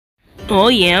Oh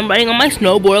yeah, I'm riding on my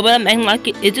snowboard, but I'm acting like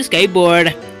it's a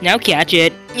skateboard. Now catch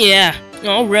it. Yeah.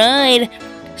 Alright.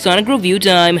 Sonic review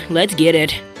time. Let's get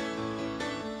it.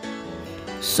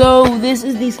 So, this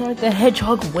is the Sonic the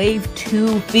Hedgehog Wave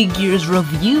 2 figures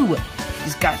review.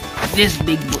 He's got this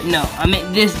big boy. No, I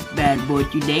meant this bad boy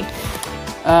today.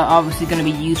 Obviously going to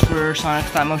be used for Sonic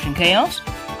Stop Motion Chaos.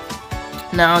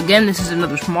 Now, again, this is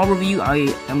another small review.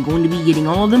 I am going to be getting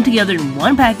all of them together in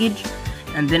one package,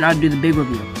 and then I'll do the big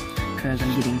review. Because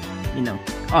I'm getting,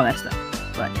 all that stuff.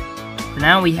 But, for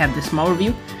now, we have this small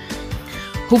review.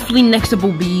 Hopefully next up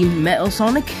will be Metal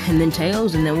Sonic, and then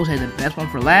Tails, and then we'll say the best one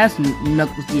for last,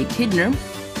 Knuckles the Echidna.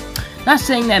 Not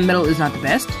saying that Metal is not the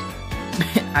best.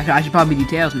 I should probably do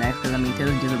Tails next, because,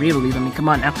 Tails does a re-release, come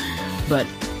on now. But,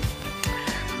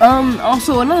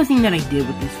 also, another thing that I did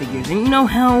with these figures, and you know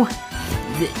how,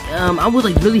 I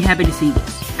was, really happy to see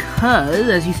this, because,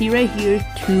 as you see right here,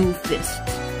 2 fists.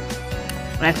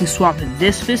 I actually swapped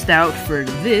this fist out for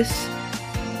this,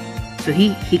 so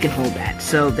he can hold that.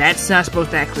 So that's not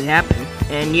supposed to actually happen.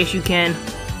 And yes, you can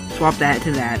swap that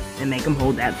to that and make him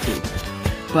hold that too.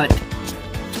 But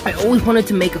I always wanted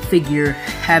to make a figure,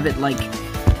 have it like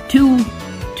two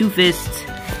fists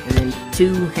and then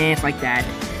 2 hands like that.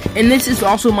 And this is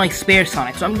also my spare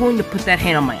Sonic, so I'm going to put that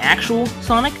hand on my actual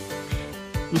Sonic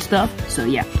and stuff. So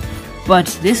yeah. But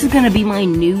this is gonna be my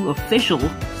new official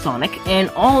Sonic, and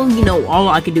all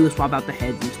I can do is swap out the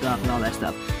heads and stuff and all that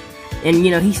stuff. And,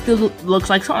 he still looks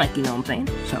like Sonic, you know what I'm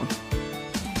saying? So,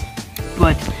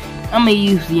 but, I'm gonna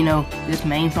use, this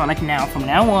main Sonic now, from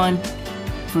now on,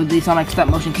 for the Sonic Stop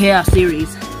Motion Chaos series,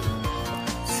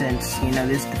 since,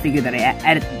 this is the figure that I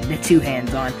added the 2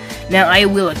 hands on. Now, I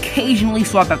will occasionally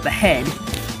swap out the head,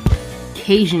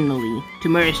 occasionally,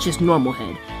 to where it's just normal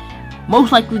head.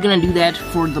 Most likely gonna do that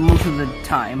for the most of the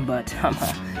time, but,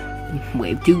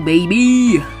 Wave 2,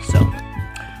 baby! So,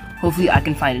 hopefully I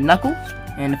can find a Knuckles.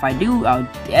 And if I do, I'll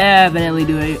definitely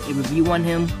do a review on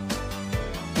him.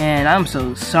 And I'm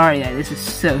so sorry that this is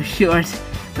so short,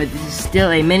 but this is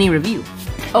still a mini review.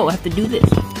 Oh, I have to do this.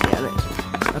 Yeah,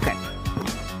 this. Okay.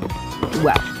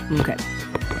 Wow. Okay.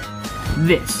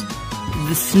 This.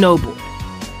 The snowboard.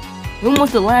 When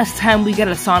was the last time we got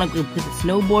a Sonic with a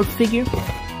snowboard figure?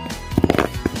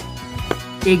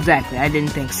 Exactly, I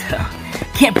didn't think so.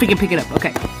 Can't freaking pick it up.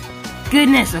 Okay.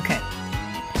 Goodness, okay.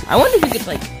 I wonder if we could,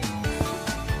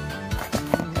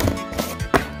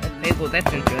 well,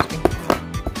 that's interesting.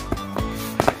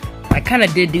 I kind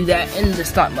of did do that in the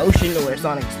stop motion, where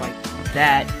Sonic's like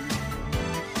that.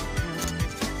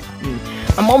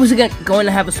 I'm always going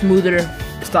to have a smoother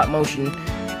stop motion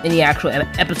in the actual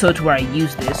episodes where I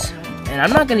use this. And I'm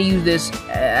not going to use this,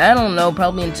 I don't know,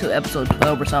 probably until episode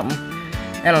 12 or something.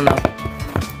 I don't know.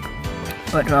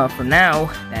 But for now,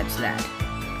 that's that.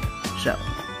 So,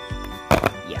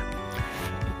 yeah.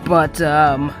 But,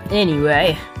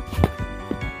 anyway,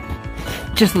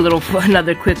 just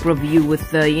another quick review with,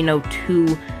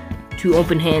 2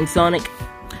 open hand Sonic.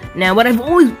 Now, what I've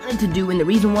always wanted to do, and the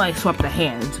reason why I swapped the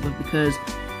hands, was because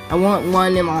I want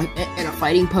one in a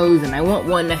fighting pose, and I want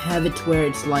one to have it to where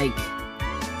it's like,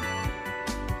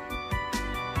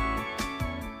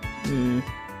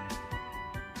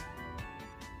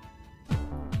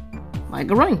 like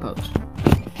a running pose.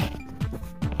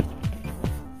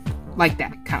 Like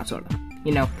that, kind of, sort of,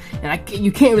 And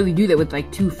you can't really do that with,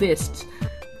 2 fists.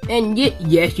 And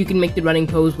yes, you can make the running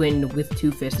pose with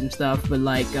 2 fists and stuff, but,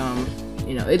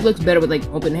 it looks better with,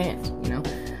 open hands,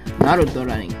 Not with the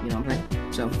running, you know what I'm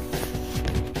saying? So,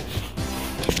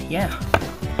 yeah.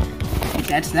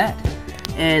 That's that.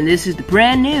 And this is the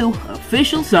brand new,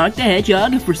 official Sonic the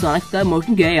Hedgehog for Sonic Stop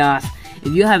Motion Chaos.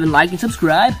 If you haven't liked and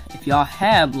subscribed, if y'all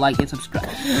have liked and subscribed,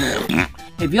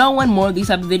 if y'all want more of these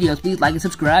type of videos, please like and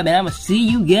subscribe, and I'm gonna see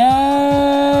you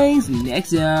guys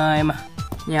next time.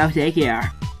 Now, take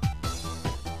care.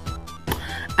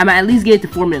 I'm gonna at least get it to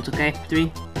 4 minutes, okay?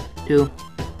 3, 2,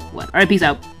 1. Alright, peace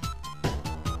out.